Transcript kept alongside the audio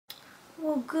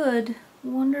Well, good,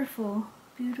 wonderful,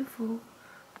 beautiful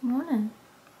morning,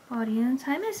 audience.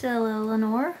 Hi, Miss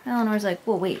Eleanor. Eleanor's like,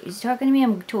 whoa, wait, is he talking to me?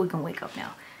 I'm totally gonna wake up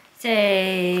now.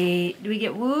 Say, do we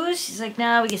get woos? She's like,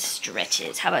 no, we get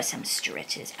stretches. How about some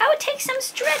stretches? I would take some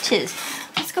stretches.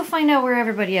 Let's go find out where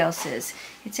everybody else is.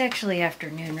 It's actually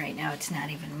afternoon right now. It's not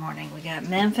even morning. We got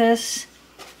Memphis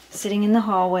sitting in the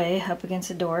hallway up against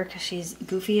the door because she's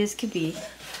goofy as could be.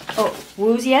 Oh,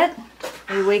 woos yet?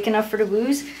 Are you waking up for the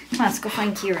woos? Come on, let's go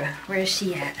find Kira. Where is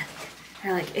she at?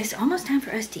 They're like, it's almost time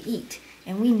for us to eat.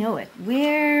 And we know it.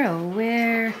 Where, oh,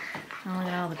 where? Oh, look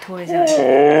at all the toys out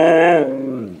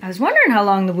here. I was wondering how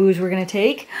long the woos were going to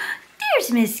take.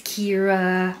 There's Miss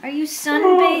Kira. Are you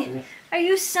sunbathing? Are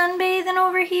you sunbathing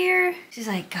over here? She's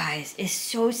like, guys, it's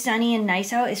so sunny and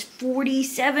nice out. It's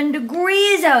 47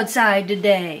 degrees outside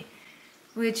today.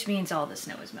 Which means all the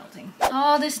snow is melting.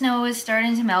 All the snow is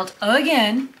starting to melt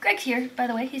again. Greg's here, by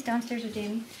the way. He's downstairs with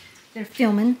Jamie. They're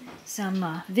filming some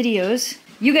videos.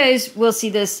 You guys will see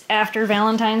this after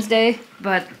Valentine's Day,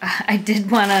 but I did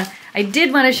wanna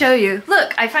show you.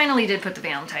 Look, I finally did put the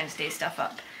Valentine's Day stuff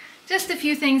up. Just a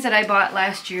few things that I bought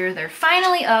last year. They're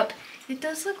finally up. It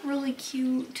does look really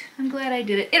cute. I'm glad I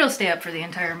did it. It'll stay up for the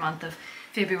entire month of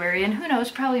February, and who knows,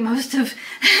 probably most of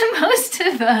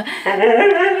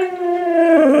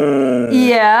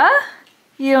yeah,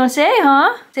 you don't say,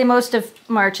 huh? Say most of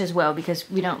March as well,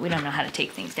 because we don't know how to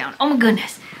take things down. Oh my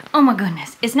goodness, oh my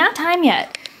goodness, it's not time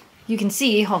yet. You can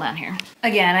see, hold on here.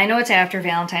 Again, I know it's after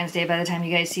Valentine's Day by the time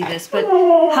you guys see this, but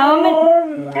how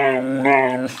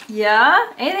many? Yeah,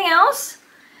 anything else?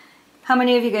 How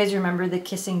many of you guys remember the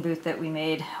kissing booth that we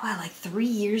made, wow, like 3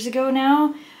 years ago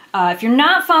now? If you're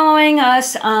not following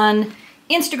us on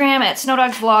Instagram at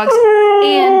snowdogsvlogs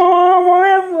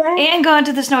and gone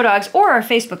to the Snow Dogs or our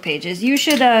Facebook pages, you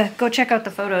should go check out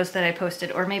the photos that I posted,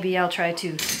 or maybe I'll try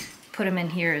to put them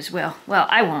in here as well. Well,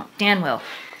 I won't, Dan will.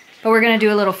 But we're gonna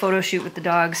do a little photo shoot with the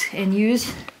dogs and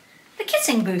use the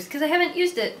kissing booth because I haven't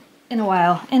used it in a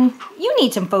while. And you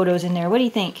need some photos in there, what do you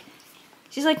think?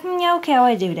 She's like, yeah, okay, I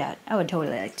would do that. I would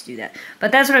totally like to do that.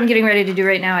 But that's what I'm getting ready to do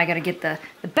right now. I gotta get the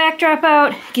backdrop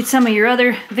out, get some of your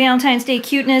other Valentine's Day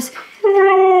cuteness.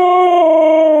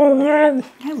 I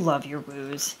love your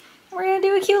woos. We're gonna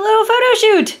do a cute little photo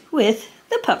shoot with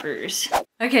the puppers.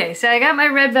 Okay, so I got my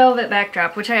red velvet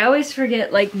backdrop, which I always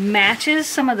forget, like, matches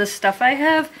some of the stuff I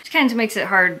have, which kind of makes it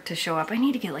hard to show up. I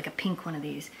need to get, like, a pink one of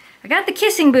these. I got the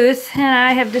kissing booth, and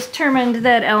I have determined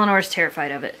that Eleanor's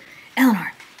terrified of it.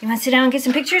 Eleanor, you want to sit down and get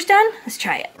some pictures done? Let's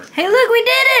try it. Hey, look, we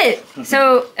did it!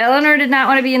 So Eleanor did not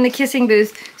want to be in the kissing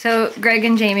booth, so Greg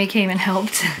and Jamie came and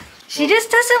helped. She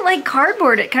just doesn't like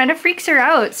cardboard. It kind of freaks her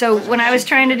out. So when I was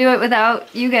trying to do it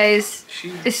without you guys,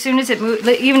 as soon as it moved,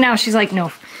 even now she's like,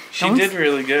 no. She did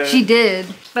really good. She did,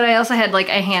 but I also had like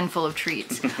a handful of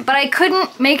treats. But I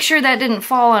couldn't make sure that didn't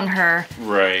fall on her.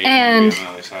 Right. And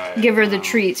give her the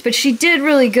treats. But she did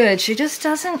really good. She just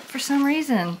doesn't, for some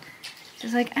reason.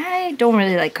 She's like, I don't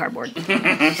really like cardboard.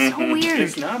 She's so weird.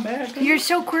 It's not bad. You're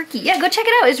so quirky. Yeah, go check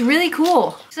it out. It's really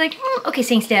cool. She's like, okay,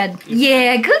 thanks, Dad.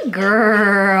 Yeah, good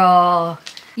girl.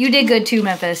 You did good too,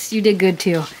 Memphis. You did good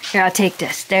too. Here, I'll take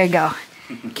this. There you go.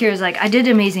 Kira's like, I did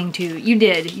amazing too. You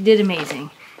did. You did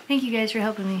amazing. Thank you guys for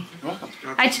helping me. You're welcome.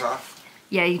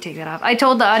 Yeah, you take that off. I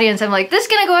told the audience, I'm like, this is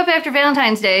gonna go up after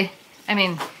Valentine's Day. I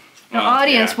mean, the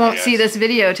audience won't see this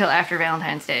video till after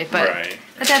Valentine's Day, but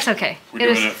that's okay. We're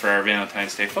doing it for our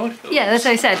Valentine's Day photos. Yeah, that's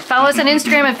what I said. Follow us on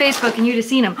Instagram and Facebook, and you'd have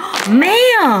seen them.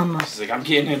 Ma'am! She's like, I'm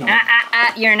getting in on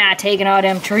You're not taking all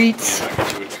them treats. Yeah, I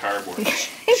got you with cardboard.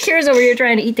 Kira's over here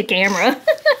trying to eat the camera.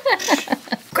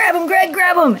 Grab them, Greg,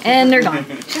 grab them! And they're gone.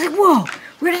 She's like, whoa,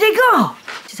 where did they go?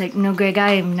 She's like, no, Greg,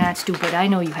 I am not stupid. I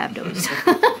know you have those.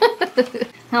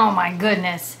 Oh my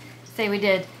goodness. Say we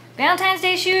did Valentine's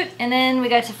Day shoot, and then we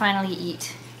got to finally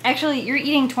eat. Actually, you're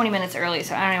eating 20 minutes early,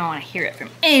 so I don't even want to hear it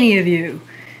from any of you.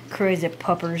 Crazy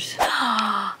puppers.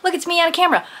 Look, it's me on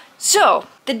camera. So,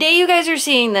 the day you guys are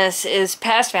seeing this is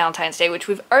past Valentine's Day, which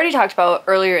we've already talked about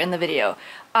earlier in the video.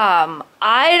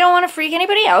 I don't want to freak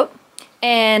anybody out,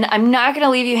 and I'm not going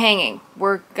to leave you hanging.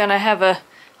 We're going to have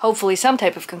hopefully some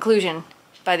type of conclusion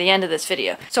by the end of this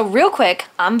video. So real quick,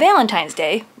 on Valentine's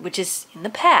Day, which is in the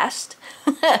past,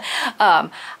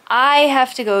 I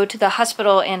have to go to the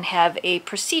hospital and have a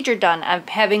procedure done. I'm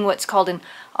having what's called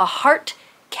a heart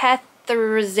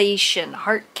catheterization,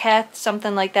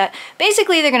 something like that.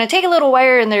 Basically, they're gonna take a little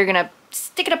wire and they're gonna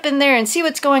stick it up in there and see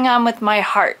what's going on with my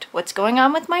heart. What's going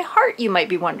on with my heart, you might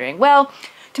be wondering. Well,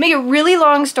 to make a really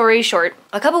long story short,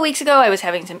 a couple weeks ago I was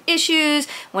having some issues,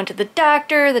 went to the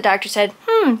doctor. The doctor said,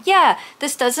 yeah,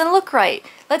 this doesn't look right.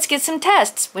 Let's get some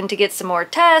tests. Went to get some more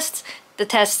tests. The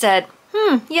test said,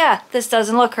 yeah, this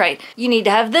doesn't look right. You need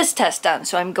to have this test done.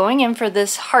 So I'm going in for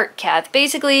this heart cath.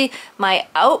 Basically, my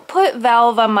output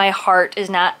valve on my heart is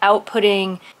not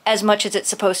outputting as much as it's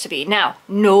supposed to be. Now,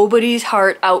 nobody's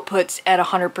heart outputs at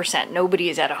 100%. Nobody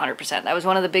is at 100%. That was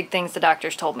one of the big things the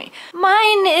doctors told me.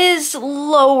 Mine is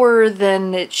lower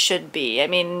than it should be. I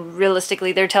mean,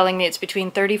 realistically, they're telling me it's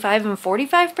between 35 and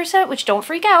 45%, which don't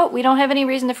freak out. We don't have any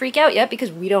reason to freak out yet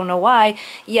because we don't know why.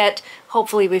 Yet,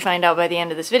 hopefully we find out by the end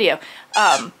of this video.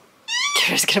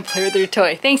 Kira's gonna play with her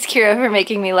toy. Thanks, Kira, for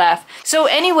making me laugh. So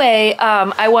anyway,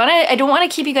 I don't want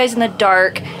to keep you guys in the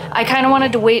dark. I kind of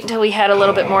wanted to wait until we had a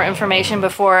little bit more information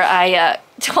before I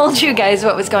told you guys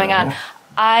what was going on.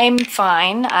 I'm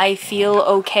fine. I feel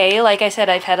okay. Like I said,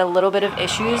 I've had a little bit of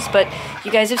issues, but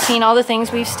you guys have seen all the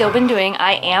things we've still been doing.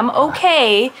 I am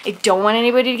okay. I don't want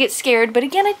anybody to get scared, but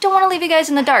again, I don't want to leave you guys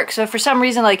in the dark. So if for some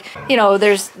reason, like, you know,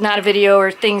 there's not a video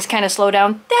or things kind of slow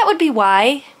down, that would be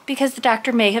why. Because the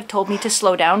doctor may have told me to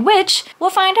slow down, which we'll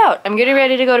find out. I'm getting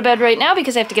ready to go to bed right now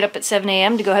because I have to get up at 7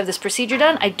 a.m. to go have this procedure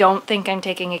done. I don't think I'm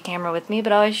taking a camera with me,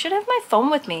 but I should have my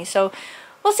phone with me. So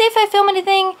we'll see if I film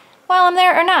anything while I'm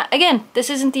there or not. Again, this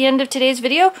isn't the end of today's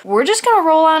video. We're just gonna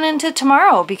roll on into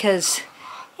tomorrow because,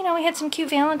 you know, we had some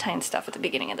cute Valentine stuff at the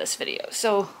beginning of this video.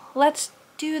 So let's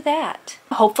do that.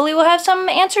 Hopefully we'll have some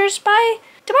answers by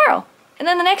tomorrow. And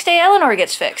then the next day, Eleanor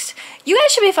gets fixed. You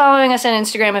guys should be following us on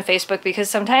Instagram and Facebook because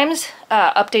sometimes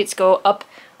updates go up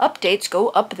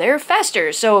there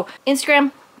faster. So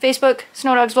Instagram, Facebook,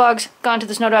 snowdogsvlogs, gone to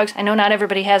the snowdogs. I know not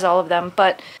everybody has all of them,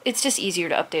 but it's just easier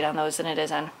to update on those than it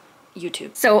is on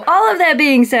YouTube. So all of that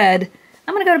being said,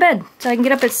 I'm gonna go to bed so I can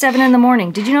get up at 7 in the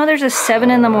morning. Did you know there's a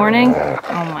 7 in the morning?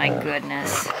 Oh my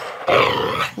goodness.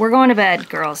 We're going to bed,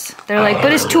 girls. They're like,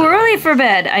 but it's too early for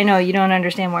bed. I know, you don't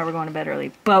understand why we're going to bed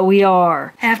early, but we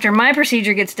are. After my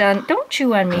procedure gets done, don't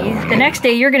chew on me. The next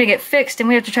day you're gonna get fixed and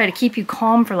we have to try to keep you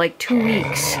calm for like 2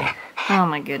 weeks. Oh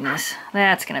my goodness,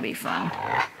 that's gonna be fun.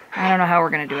 I don't know how we're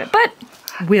gonna do it, but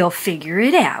we'll figure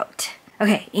it out.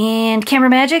 Okay, and camera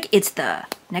magic, it's the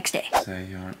next day. Say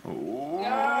yawn. Oh,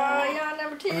 yawn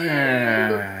number 2.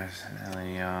 Yes, another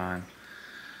yawn.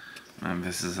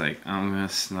 This is like, I'm gonna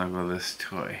snuggle this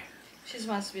toy. She just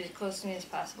wants to be as close to me as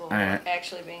possible without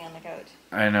actually being on the couch.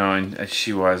 I know, and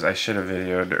she was. I should have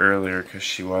videoed earlier because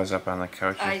she was up on the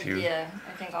couch with you. Yeah,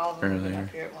 I think all of them have been up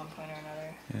here at one point or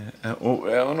another. Yeah. Oh,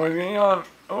 Eleanor's gonna yawn.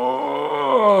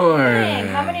 Oh. Dang,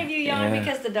 how many of you yawn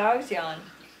because the dogs yawn?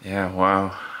 Yeah,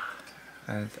 wow.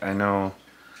 I know.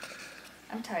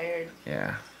 I'm tired.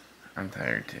 Yeah, I'm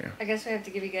tired too. I guess we have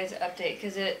to give you guys an update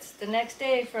because it's the next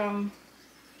day from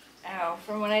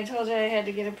when I told you I had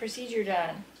to get a procedure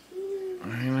done.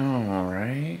 I know,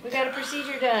 right? We got a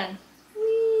procedure done.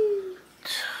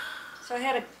 So I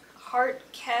had a heart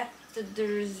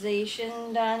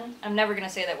catheterization done. I'm never going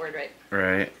to say that word right.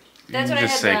 Right. That's what I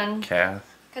had done. Cath.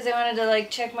 Because they wanted to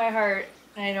like check my heart.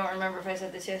 And I don't remember if I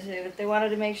said this yesterday, but they wanted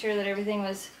to make sure that everything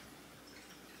was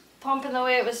pumping the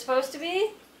way it was supposed to be.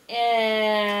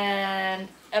 And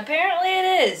apparently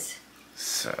it is.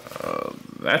 So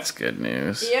that's good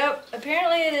news. Yep,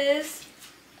 apparently it is.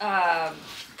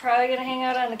 Probably gonna hang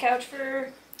out on the couch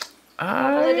for a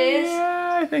couple of days.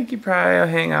 Yeah, I think you probably will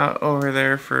hang out over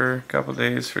there for a couple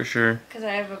days for sure. Because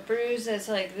I have a bruise that's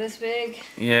like this big.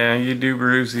 Yeah, you do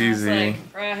bruise easy. It's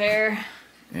like right here.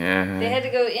 Yeah. They had to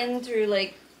go in through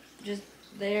like just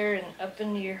there and up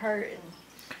into your heart and.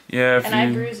 Yeah. And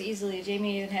I bruise easily.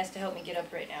 Jamie even has to help me get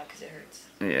up right now because it hurts.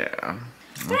 Yeah.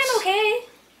 But I'm okay.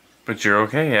 But you're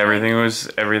okay. Everything was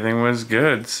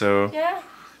good. So. Yeah.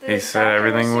 They said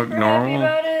everything looked normal.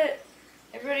 Happy about it.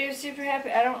 Everybody was super happy.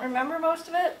 I don't remember most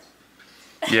of it.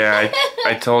 Yeah,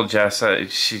 I told Jess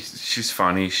that she's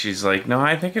funny. She's like, no,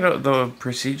 I think the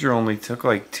procedure only took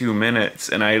like 2 minutes.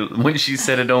 And when she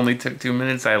said it only took 2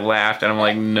 minutes, I laughed and I'm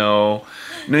like, no.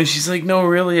 No, she's like, no,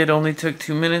 really, it only took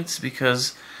 2 minutes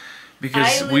because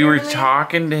we were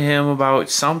talking to him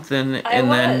about something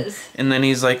and then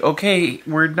he's like, okay,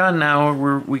 we're done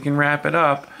now. We can wrap it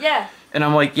up. Yeah. And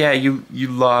I'm like, yeah, you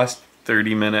lost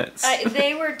 30 minutes.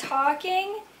 They were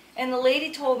talking, and the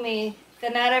lady told me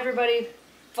that not everybody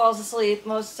falls asleep.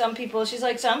 Some people, she's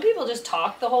like, some people just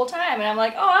talk the whole time. And I'm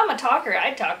like, oh, I'm a talker.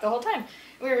 I talk the whole time.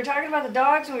 We were talking about the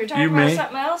dogs, and we were talking about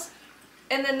something else.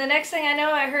 And then the next thing I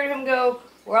know, I heard him go,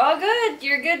 we're all good.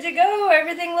 You're good to go.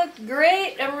 Everything looked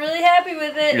great. I'm really happy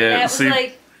with it. Yeah, and that was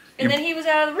like... And then he was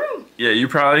out of the room. Yeah, you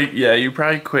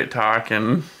probably quit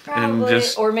talking. Probably.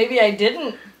 And or maybe I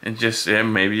didn't. And just, yeah,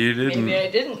 maybe you didn't. Maybe I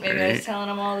didn't. Maybe I was telling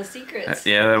him all the secrets.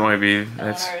 Yeah, that might be.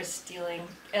 Eleanor is stealing.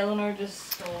 Eleanor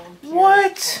just stole Kira's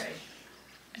what? Toy.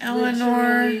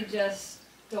 Eleanor. Literally just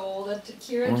stole it.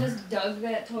 Kira just dug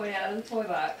that toy out of the toy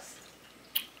box.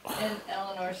 And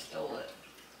Eleanor stole it.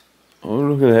 Oh,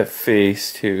 look at that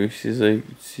face too. She's like,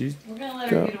 she's. We're gonna let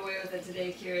her get away with it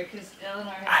today, Kira, because Eleanor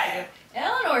has to go.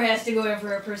 Eleanor has to go in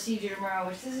for a procedure tomorrow,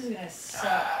 which this is gonna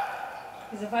suck.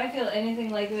 Because if I feel anything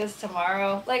like this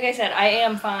tomorrow, like I said, I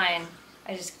am fine.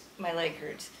 My leg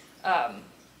hurts. I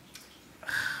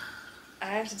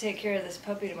have to take care of this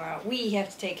puppy tomorrow. We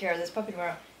have to take care of this puppy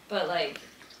tomorrow. But like.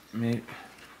 Maybe.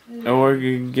 Or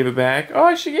you can give it back.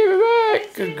 Oh, she gave it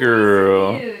back. Good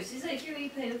girl. She's like, here, will you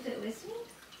play with it with me?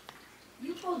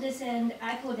 You pull this end,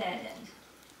 I pull that end.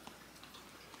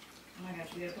 Oh my gosh,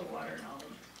 we gotta put water in all of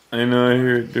them. I know, I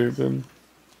hear it dripping.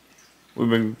 We've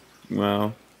been,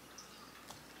 well.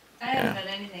 I haven't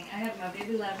done anything. I have my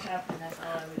baby laptop and that's all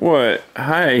I would do. What?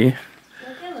 Hi.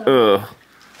 Look,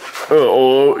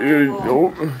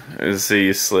 hello. I see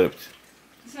you slipped.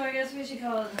 So I guess we should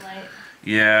call it a night.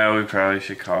 Yeah, we probably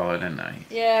should call it a night.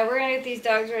 Yeah, we're gonna get these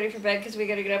dogs ready for bed because we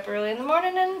gotta get up early in the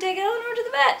morning and take Eleanor to the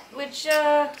vet, which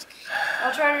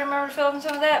I'll try to remember to film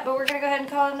some of that, but we're gonna go ahead and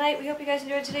call it a night. We hope you guys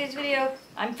enjoyed today's video.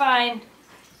 I'm fine.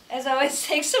 As always,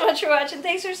 thanks so much for watching.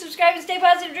 Thanks for subscribing. Stay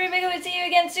positive, dream big, and we'll see you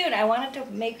again soon. I wanted to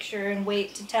make sure and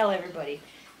wait to tell everybody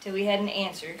till we had an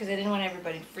answer because I didn't want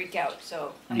everybody to freak out,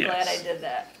 so I'm glad I did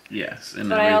that. Yes.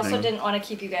 But I also didn't want to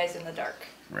keep you guys in the dark.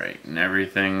 Right, and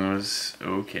everything was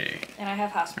okay. And I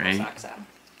have hospital socks on.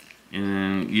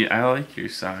 And yeah, I like your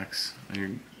socks.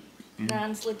 They're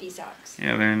non-slippy socks.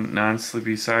 Yeah, they're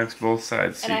non-slippy socks, both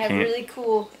sides. So and I have really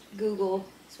cool Google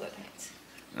sweatpants.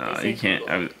 You can't.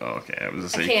 Okay, I was gonna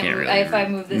say you can't really. If I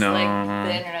move this leg,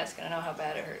 the internet's gonna know how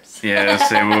bad it hurts. Yeah,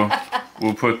 say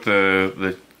we'll put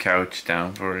the couch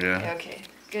down for you. Okay,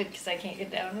 good, because I can't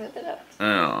get down with it up.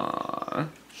 Aww.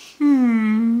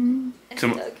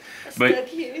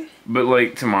 But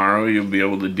like tomorrow you'll be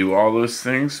able to do all those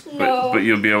things, but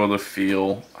you'll be able to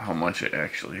feel how much it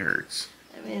actually hurts.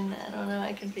 I mean, I don't know.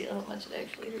 I can feel how much it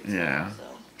actually hurts. Yeah.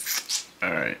 Now, so.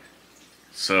 All right.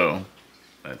 So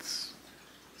that's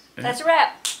a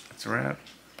wrap. That's a wrap.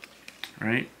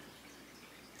 Right.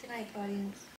 Good night, audience.